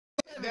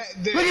Look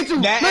at you!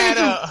 Look at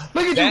you!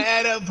 Look at you! That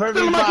add up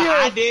perfectly fine.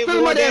 I did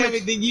more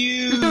damage than you.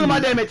 You stealing my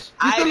damage!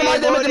 You stealing my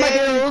damage and my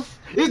kills!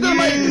 You stealing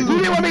my... You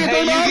didn't want me to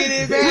get 20 bombs?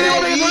 You didn't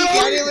want me to get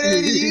 20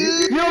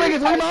 bombs? You don't make it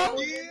 20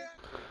 bombs?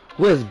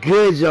 What's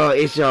good, y'all?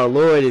 It's y'all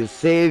Lord and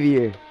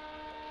Savior,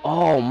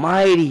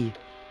 Almighty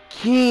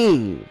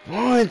King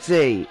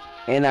Vontae,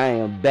 and I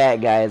am back,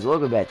 guys.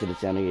 Welcome back to the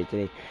channel here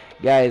today.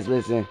 Guys,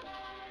 listen,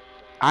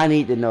 I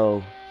need to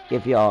know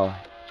if y'all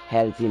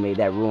had a teammate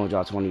that ruined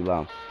y'all 20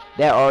 bomb.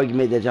 That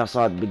argument that y'all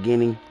saw at the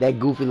beginning, that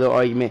goofy little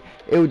argument,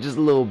 it was just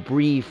a little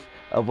brief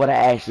of what I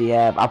actually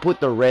have. I put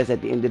the rest at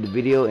the end of the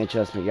video, and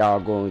trust me, y'all are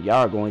going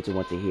to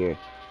want to hear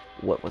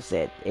what was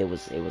said. It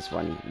was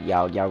funny.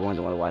 Y'all going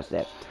to want to watch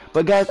that.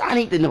 But guys, I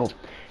need to know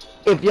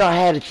if y'all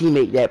had a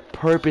teammate that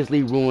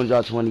purposely ruined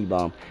y'all 20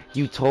 bomb.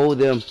 You told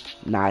them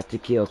not to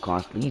kill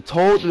constantly. You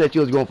told them that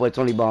you was going for a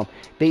 20 bomb.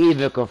 They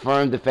even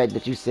confirmed the fact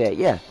that you said,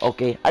 yeah,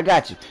 okay, I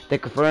got you. They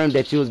confirmed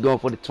that you was going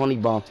for the 20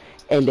 bomb,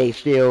 and they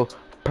still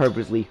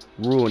purposely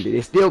ruined it.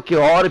 They still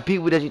killed all the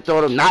people that you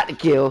told them not to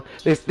kill.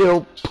 They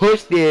still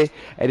pushed in,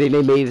 and then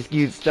they made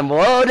excuses. Stumble.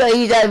 Oh no,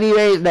 he's at me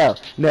raised.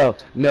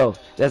 No,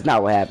 that's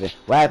not what happened.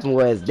 What happened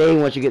was they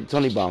didn't want you to get the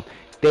 20 bomb.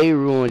 They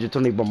ruined your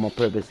 20 bomb on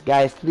purpose.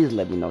 Guys, please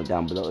let me know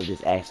down below if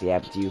this actually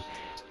happened to you.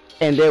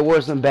 And there were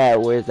some bad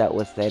words that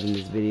was said in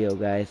this video,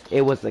 guys.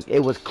 It was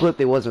clipped.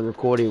 It wasn't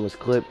recorded. It was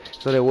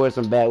clipped. So there were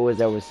some bad words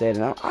that were said,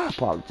 and I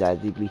apologize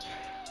deeply.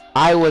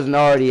 I wasn't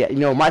already, you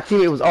know, my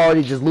teammate was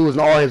already just losing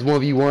all his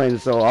 1v1s,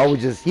 so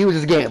he was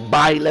just getting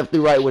bodied left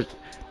through right,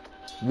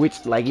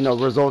 which like, you know,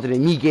 resulted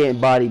in me getting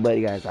bodied.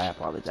 But guys, I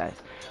apologize.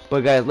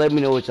 But guys, let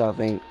me know what y'all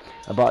think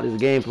about this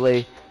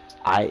gameplay.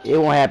 It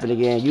won't happen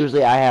again.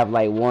 Usually I have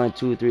like 1,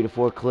 2, 3 to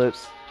 4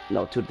 clips.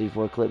 No, 2, 3,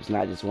 4 clips,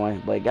 not just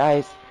one. But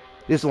guys,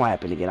 this won't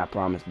happen again, I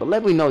promise. But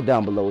let me know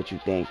down below what you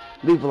think.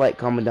 Leave a like,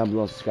 comment down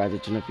below, subscribe to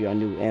the channel if you are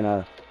new.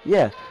 And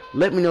yeah,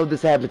 let me know if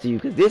this happened to you,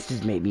 because this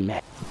just made me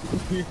mad.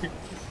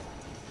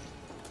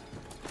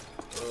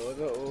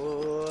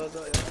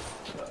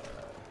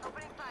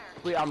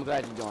 Wait, I'm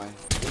glad you're joined.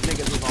 This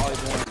nigga's losing all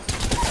his ones.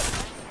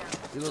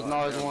 He's losing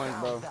all his ones,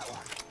 bro.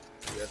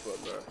 That's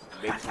what, bro.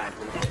 Big time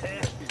for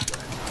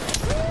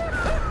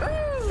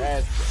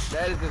That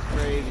is just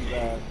crazy,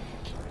 bro.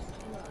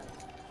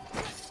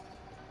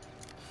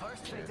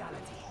 First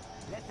fatality.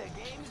 Let the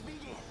games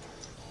begin.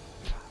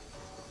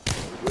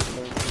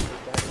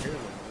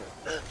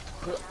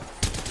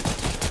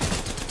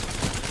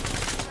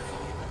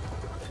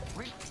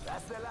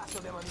 That's the last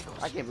of them,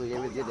 amigos. I can't believe they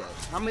really did that.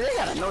 I mean, they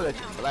gotta know that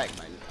you're black,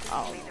 man.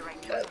 Oh,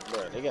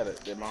 bro, they gotta.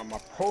 My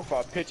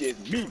profile picture is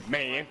me,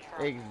 man.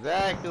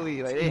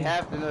 exactly. Like, they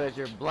have to know that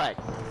you're black.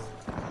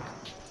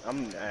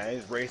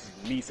 It's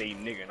racist. Me say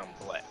nigga and I'm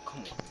black.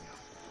 Come on,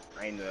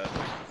 I ain't know that.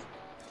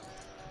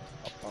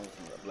 I'm from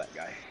a black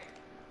guy.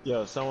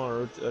 Yo,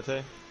 someone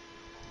rotate.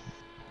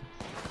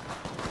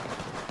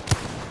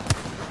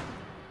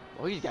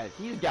 Oh, he's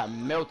got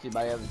melted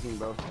by the other team,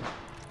 bro.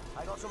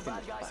 I got some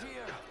bad guys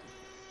here.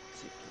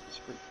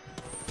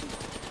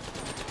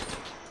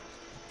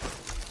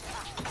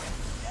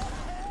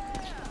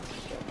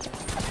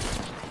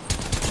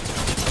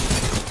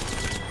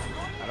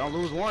 I don't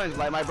lose ones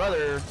like my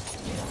brother.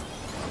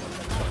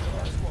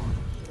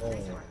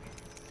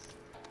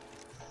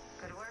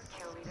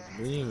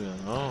 Leave me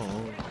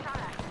alone.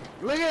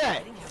 Look at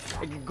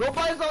that. Go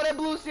buy some of that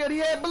blue shit. He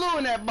had blue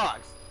in that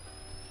box.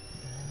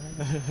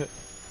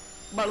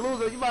 About to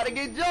lose it. You about to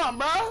get jumped,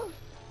 bro.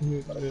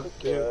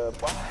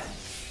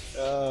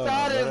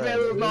 Tired of this man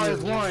losing all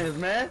his ones,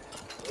 man.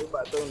 We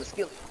about to throw in the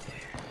skillet.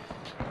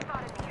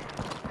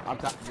 I'm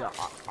tired.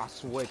 I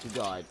swear to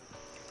God.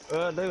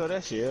 There go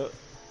that shit.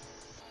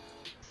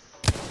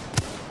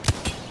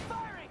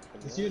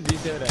 You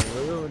detail that,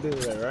 bro. We don't do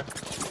that, right?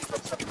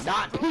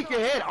 Not peek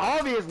your head,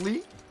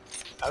 obviously.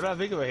 I'm not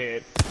thinking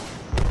ahead.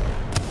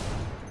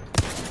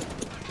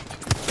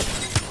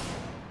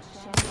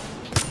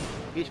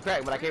 He's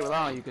cracked, but I can't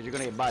rely on you because you're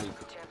gonna get bodied.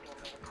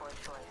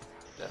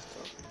 That's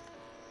tough.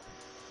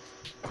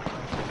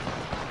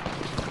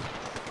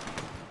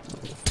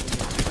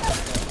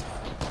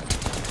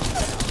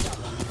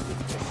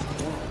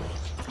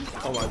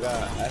 Oh my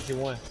god, I actually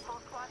won.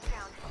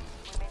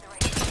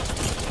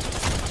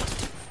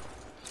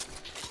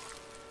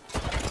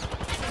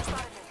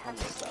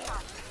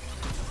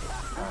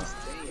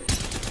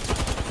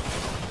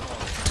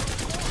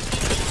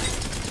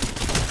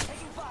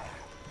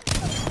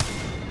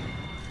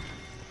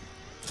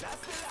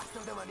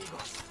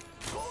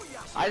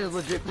 I just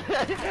legit,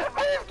 I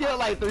just killed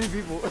like 3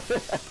 people.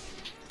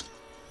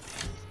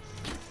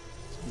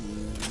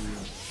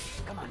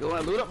 Come on, go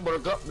and loot up,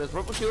 Buttercup. There's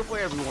purple kill for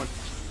everyone.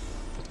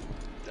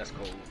 That's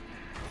cool. You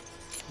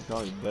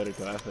call me better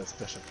because I feel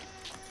special.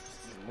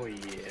 Oh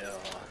yeah.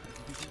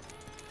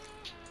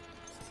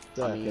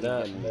 Suck it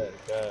up.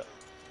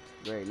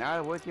 Great.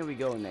 Now where can we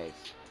go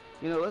next?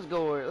 You know, let's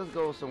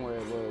go somewhere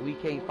where we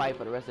can't fight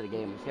for the rest of the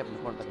game, except in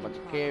the front like a bunch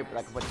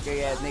of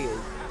scary ass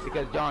niggas,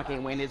 because John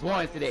can't win his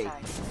ones today.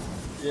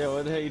 Yeah,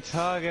 what the hell you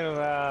talking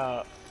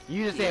about?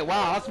 You just said,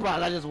 wow, I'm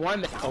surprised I just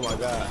won that. Oh my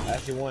god, I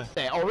actually won.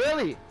 Oh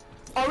really?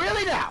 Oh,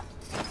 really now?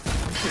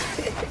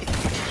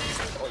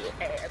 Oh, your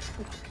ass.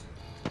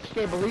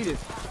 Can't believe this.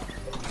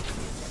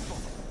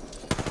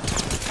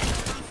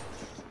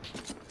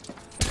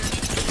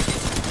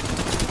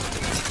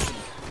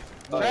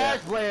 Trash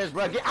players,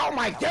 bro. Get out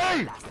my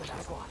game!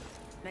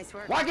 Nice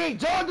work. Why can't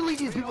John delete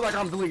these people like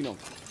I'm deleting them?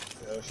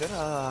 Yo, shut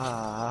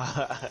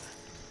up.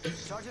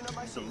 Charging up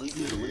my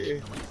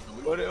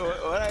What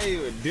I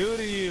even do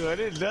to you? I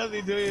did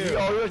nothing to you.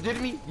 You did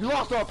to me? You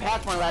lost to a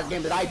Pathfinder last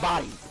game that I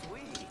bodied.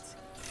 Sweet.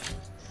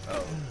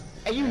 Oh.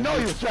 And you know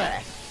you're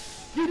trash.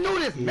 You knew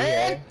this,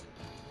 man.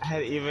 I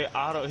had even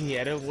auto. He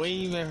had a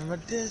wingman from a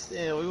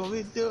distance. What you want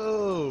me to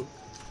do?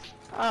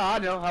 Oh, I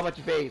know. How about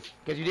your face?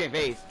 Because you didn't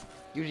face.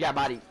 You just got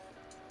bodied.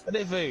 I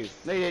didn't face.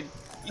 No, you didn't.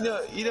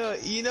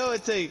 You know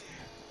it take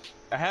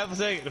a half a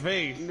second to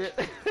face. You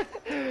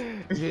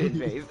didn't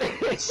face.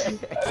 I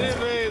didn't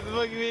face.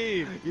 What you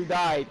mean? You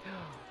died.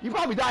 You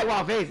probably died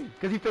while facing,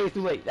 because you faced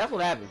too late. That's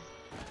what happened.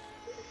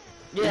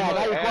 Yeah,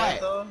 now you're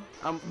quiet.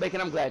 I'm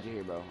glad you're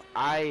here, bro.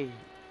 I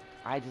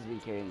just be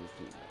carrying this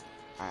team,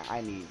 bro.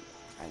 I need.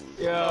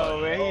 Yo,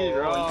 man, he's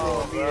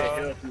wrong,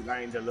 bro.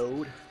 Line to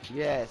load.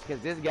 Yes,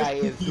 because this guy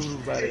is doo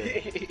butter.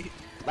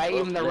 Like,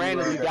 even the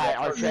random you got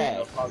are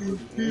trash.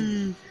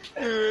 You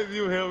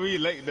help me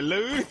like the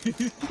load.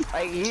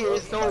 Like, he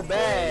is so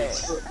bad.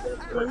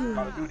 Call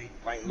of Duty,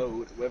 line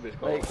load, whatever it's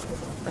called.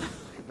 Like,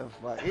 what the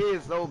fuck? He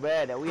is so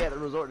bad that we had to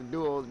resort to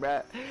duos,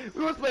 bruh.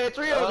 We was playing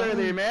trios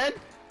earlier, man.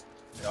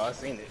 Yo, I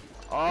seen it.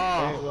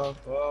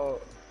 Oh.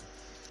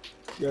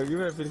 Yo, give me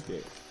that 50K.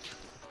 You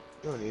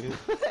don't need it.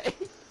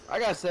 I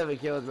got 7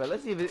 kills, bro.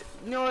 Let's see if it.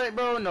 You know what,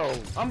 bro? No.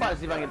 I'm about to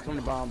see if I can get a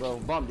 20 bomb, bro.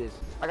 Bump this.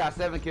 I got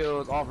 7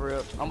 kills off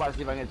rip. I'm about to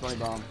see if I can get a 20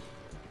 bomb.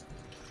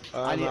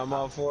 I'm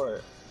all for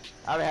it.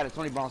 I haven't had a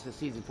 20 bomb since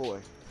season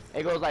 4.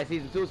 It goes like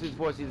season 2, season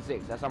 4, season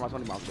 6. That's how my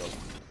 20 bombs go.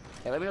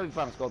 Hey, let me know if you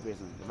find a scope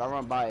piercing. If I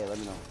run by it, let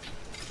me know.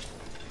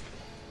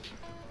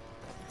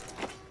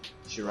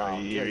 You're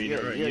right.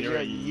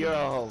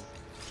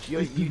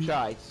 You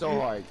tried so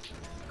hard.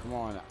 Come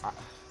on.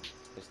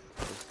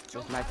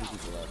 There's 19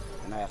 people left,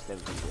 and I have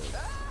 17 kills.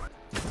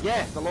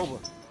 Yes, the Loba.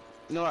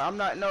 You know what? I'm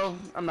not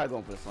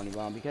going for the 20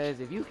 bomb, because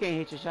if you can't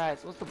hit your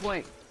shots, what's the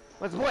point?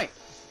 What's the point?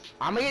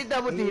 I'm gonna get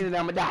double teamed and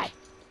I'm gonna die.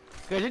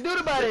 Cause you're doing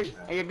about it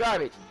and you're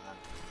garbage.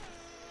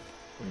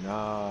 We're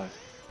not.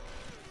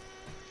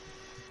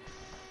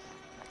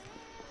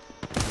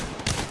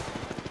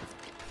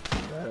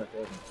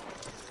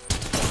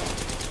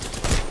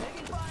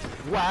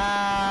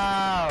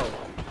 Wow.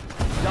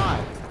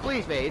 John,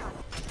 please face.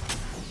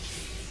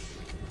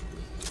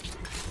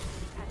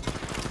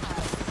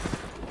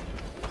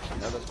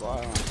 Another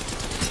squad.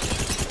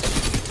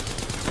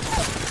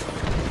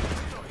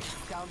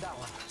 Down that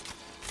one.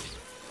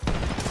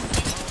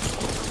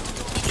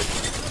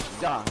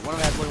 John, one of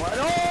them has 21.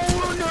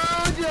 Oh no,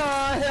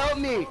 John, help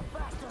me.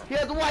 He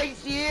has a white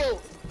shield.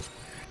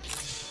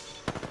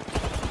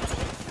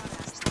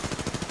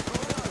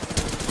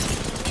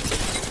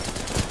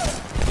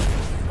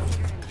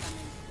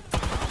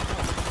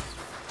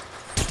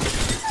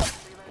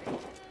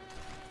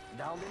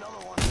 Down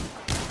another one.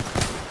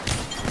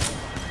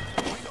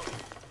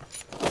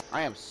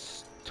 I am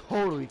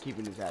totally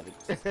keeping this happy.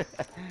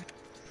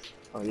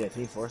 Oh yeah,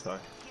 team 4-star.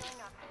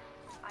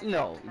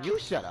 No, you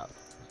shut up.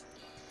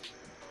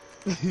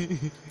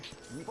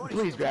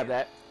 Please grab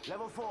that.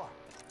 Level 4.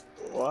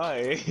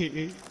 Why?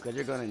 Because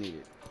you're gonna need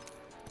it.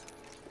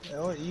 I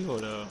want evil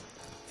though.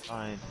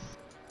 Fine.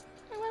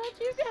 Why don't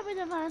you grab it,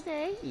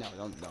 Devontae? No,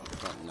 don't,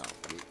 no.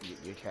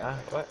 You're trash.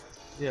 What?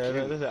 Yeah,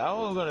 listen, I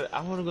want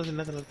to go to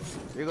nothing else.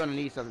 You're gonna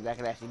need something that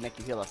can actually make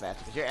you heal up faster,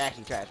 because you're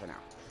actually trash right now.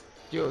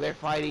 Dude, they're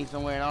fighting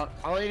somewhere, and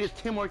all I need is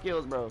 10 more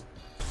kills, bro.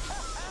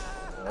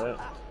 What?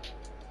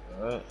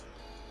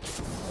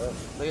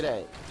 Look at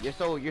that. You're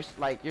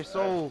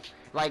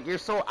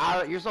so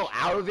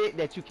out of it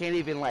that you can't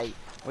even, like,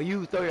 when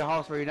you throw your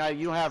house for you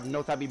don't have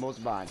no type of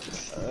emotion bond.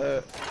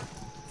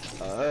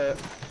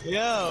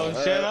 Yo,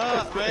 shut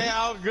up, man.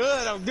 I'm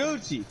good. I'm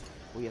Gucci.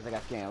 Oh yes, I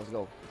got scanned. Let's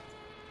go.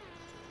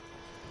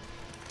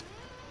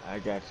 I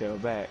got your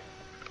back.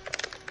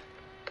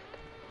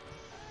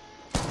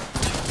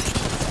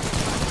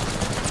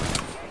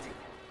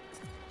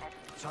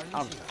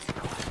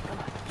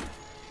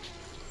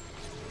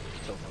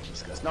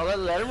 No,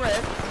 let him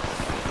rest.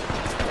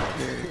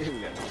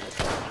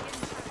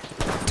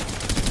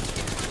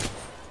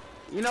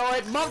 You know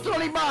what? Bump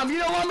 20 bomb. You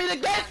don't want me to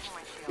get?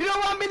 You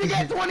don't want me to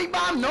get 20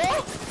 bomb? No?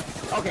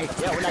 Okay,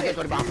 yeah, we're not getting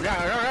 20 bomb. We're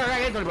not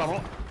getting 20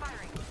 bomb.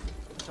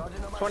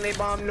 20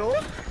 bomb, no?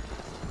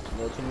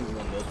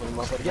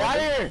 Get out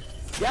of here!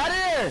 Get out of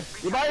here!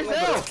 You're by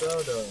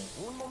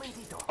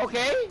yourself!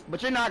 Okay,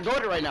 but you're not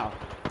goated right now.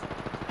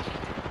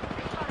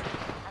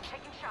 I'm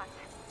taking shots.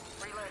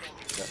 Reloading.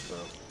 Yes, bro.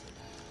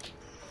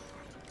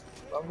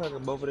 I'm gonna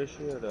both of this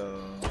shit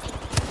though.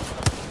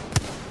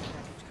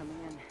 Coming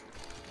in.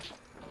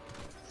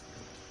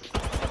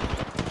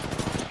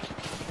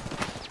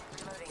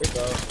 Here we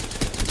go.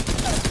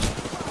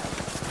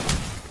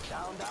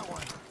 Down that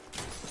one.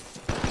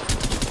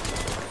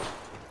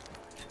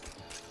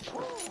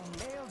 Woo,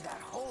 nailed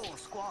that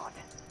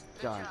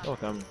John. Oh,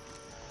 come.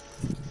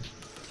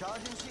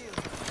 Charging shield.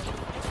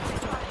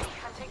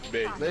 I'm taking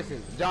Big. shots.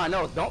 Listen, John,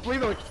 no, don't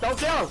leave him. Don't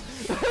kill him.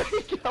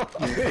 Oh,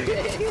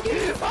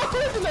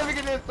 let me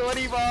get this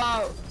 20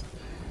 ball.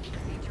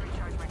 Need to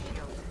recharge my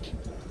shield.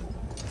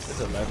 It's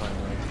a lifeline,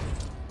 man.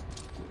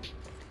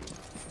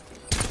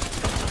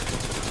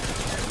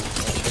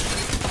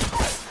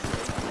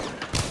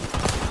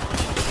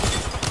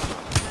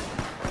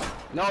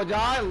 No,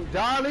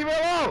 John, leave it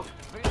alone.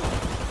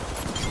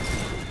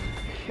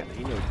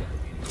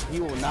 He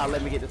will not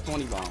let me get this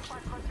 20 bomb.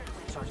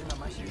 Charging on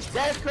my shield.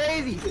 That's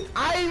crazy.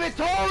 I even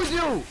told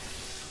you.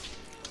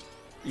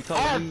 You I told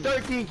have me.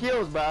 13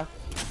 kills, bro.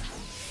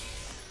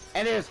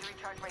 And there's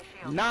Recharge my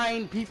shield.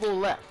 9 people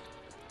left.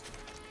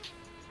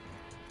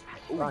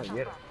 Fine,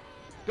 get it.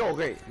 Go,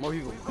 great. More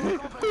people. You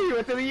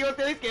want to steal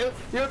his kill?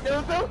 You want to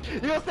steal him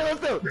too? You want to steal him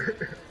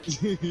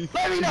too?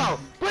 Let me know.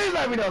 Please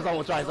let me know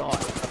someone tries so hard.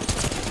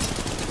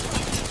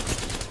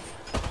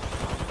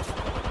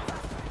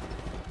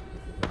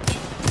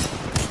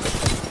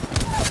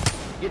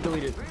 Get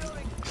deleted.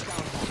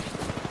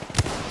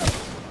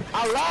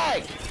 I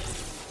like.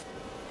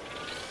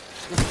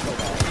 This is so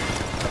bad.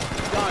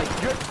 John,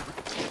 you're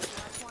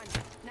Last one.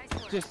 Nice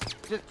work. just,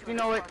 you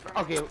know what?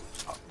 Okay,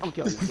 I'm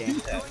killing this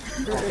game. I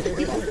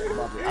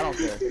don't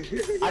care.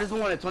 I just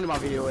wanted a 20 bomb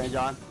video in,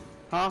 John.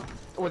 Huh?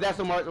 Was that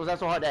so much? Was that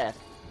so hard to ask?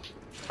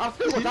 I'm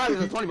still gonna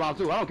target a 20 bomb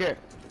too. I don't care.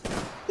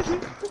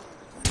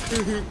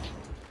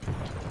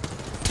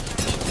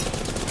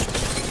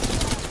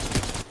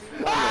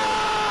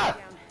 Ah!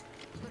 Down.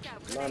 Look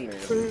out. My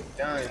Grenade. man,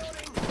 done.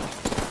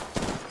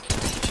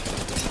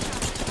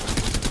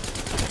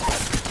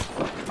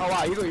 Oh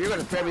wow, you're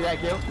gonna spare me that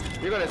kill?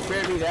 You're gonna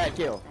spare me that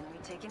kill? Enemy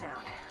taken out.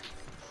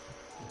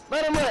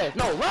 Let him live!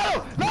 No, let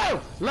him! Let him!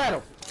 Let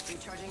him!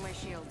 Recharging my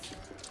shields.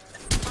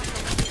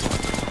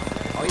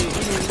 Oh, he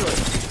didn't do it.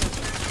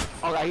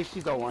 Oh, God,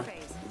 she's the one.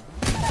 Phase.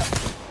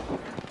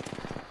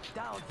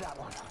 Down that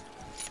one.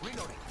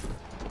 Reloading.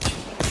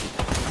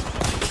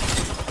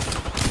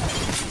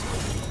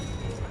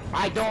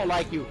 I don't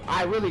like you.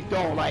 I really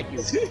don't like you.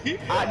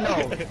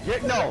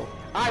 No,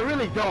 I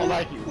really don't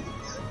like you.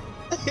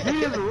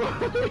 You just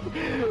ruined.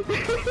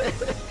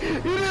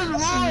 You just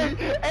ruined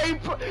a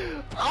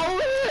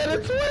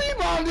 20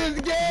 bomb this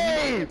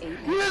game.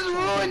 You just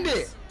ruined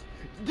it.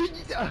 Did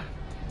you,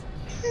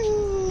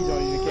 you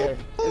don't even care.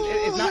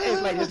 It's not.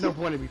 It's like there's no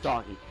point in me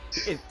talking.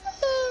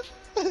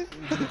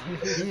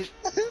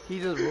 He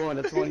just ruined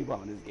a 20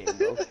 bomb this game,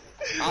 bro.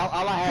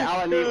 All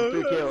I need was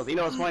 3 kills. You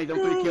know what's funny? Them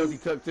 3 kills he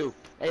took too.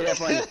 Ain't that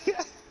funny?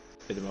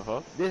 Hit him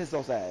off. This is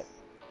so sad.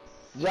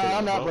 John,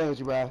 I'm not playing with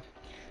you, bro.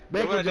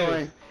 Break What your am I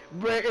joint.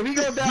 If he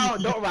goes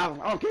down, don't rob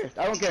him. I don't care.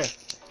 I don't care.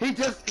 He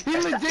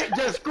legit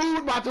just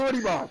screwed my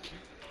 20 bomb.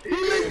 He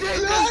legit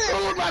just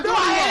screwed my 20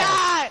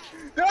 bomb.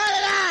 No,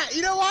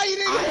 you know why you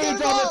didn't I ain't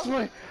talking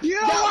 20. You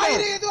know why you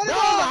didn't get 20 That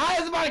was the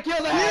highest amount of kills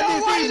I You had know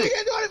this why you season.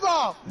 didn't get 20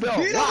 ball? No,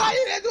 You know why you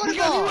didn't get 20 Because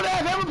you ball? would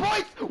have hammer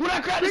points when I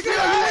cracked the Because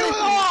shield. your head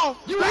was off.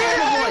 You Your had head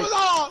hammer was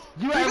points. off.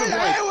 You had Your hammer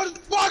head points. was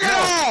fucking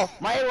off.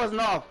 My head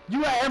wasn't off. You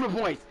had hammer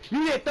points.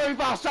 You hit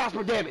 35 shots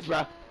per damage,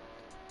 bro.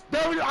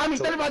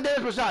 35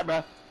 damage per shot,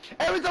 bro.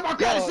 Every time I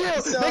cracked the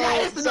shield, they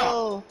got instant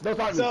off. Don't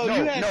talk to me. So No,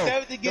 you had no.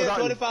 70 kills, Don't talk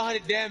to me.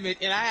 2,500 damage,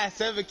 and I had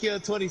 7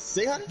 kills,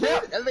 2,600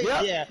 Yep, damage?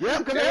 yep,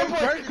 because they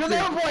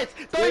have points.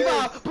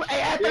 35.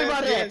 Hey, add 35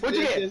 Yes, damage. What you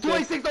yes, get? yes,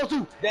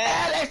 2602.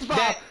 Add extra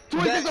 5.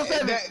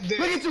 2607. Look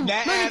at you. Look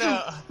That at add you.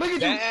 up. Look at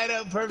That you. add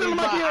up perfectly Stealing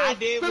my fine. kills. I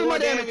did Stealing more my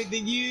damage damage.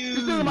 than you. You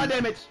stealing my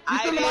damage. You I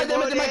stealing did my damage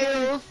more and my damage.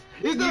 kills.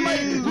 You stealing my. You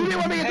didn't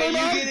want me to get 30 Hey,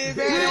 bomb. you get it, You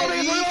didn't want me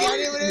to get 30 man. bomb. You got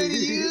it, man.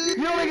 You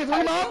don't want me to get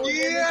 20 bomb. You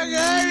got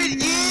it,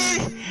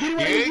 You didn't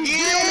want me to get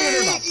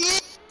 30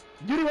 bomb.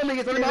 You didn't want me to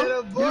get 30 bomb. You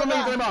didn't want me to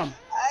get 30 bomb.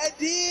 I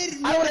did I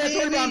more would have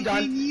 20 bomb damage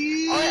done. than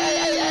you.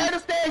 I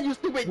understand, you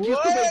stupid. You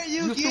Why stupid. are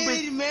you You getting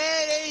stupid.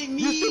 mad at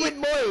me? You stupid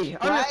boy.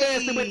 I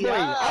understand, stupid boy.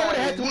 I would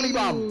have had 20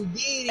 bomb. And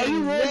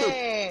you ruined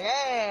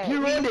it. You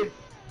ruined it.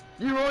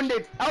 You ruined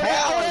it. I would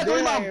have had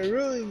 20 bomb.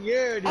 Ruin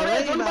your I would have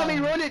had 20 bomb and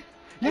you ruined it.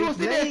 You gonna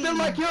sit there and steal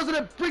my kills in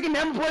a freaking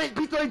hammer point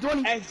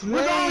P2020. What's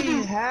wrong with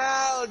you?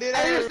 How did I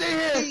And you stay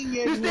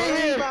here. You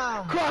stay here.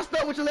 Crossed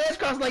up with your legs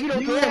crossed like you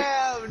don't You care.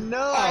 have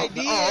no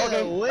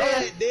idea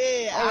what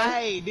did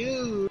I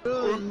do.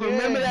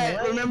 Remember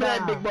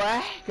that, big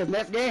boy. Cause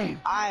next game.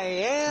 I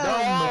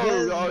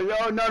am. No.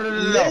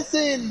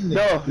 Listen.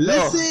 No.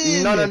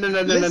 Listen.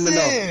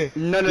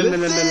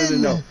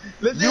 No.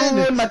 Listen. You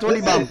ruined my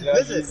 20 bomb.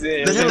 Listen.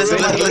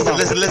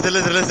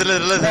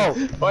 No.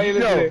 Why you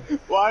listening?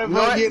 Why am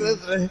I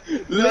listening?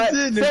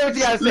 Listen. Say what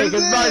you gotta say, cause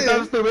it's probably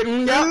something stupid.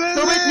 Yeah,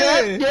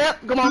 stupid. Yeah.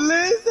 Come on.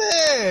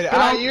 Listen.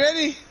 Alright, you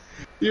ready?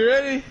 You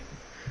ready?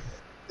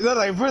 Is that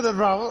like further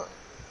problem?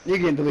 You're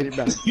getting deleted,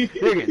 bro. You're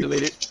getting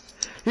deleted.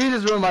 He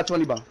just ruined my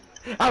 20 bomb.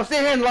 I was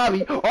sitting here in the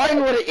lobby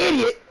arguing with an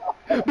idiot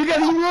because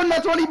he ruined my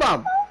 20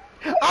 bomb.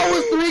 I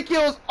was 3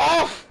 kills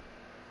off.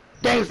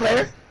 Game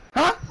Slayer.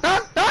 Huh?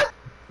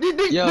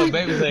 Yo,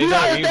 baby, say you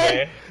don't understand?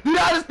 man. You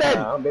understand?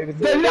 I'm baby.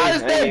 You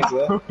understand?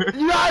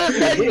 You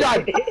understand,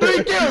 John?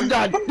 3 kills,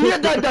 John.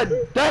 You done.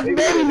 That's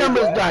baby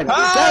numbers, John.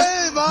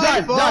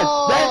 That's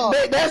done.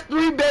 That's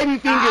 3 baby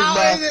fingers,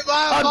 bro.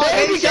 A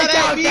baby can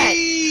count that.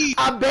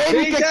 A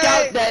baby can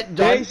count that,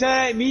 John. They shot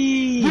at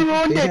me. You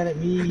ruined They it. shot at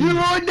me. You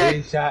ruined They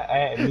it. shot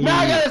at me. Now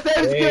I gotta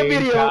save the skill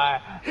video.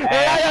 And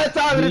I gotta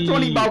time for the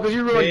 20 ball because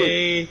you ruined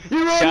it. You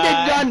ruined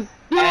it, John.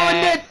 You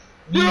ruined it.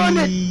 You ruined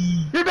it.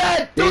 You're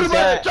bad. Do the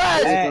ball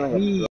trash.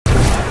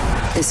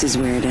 This is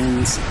where it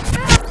ends.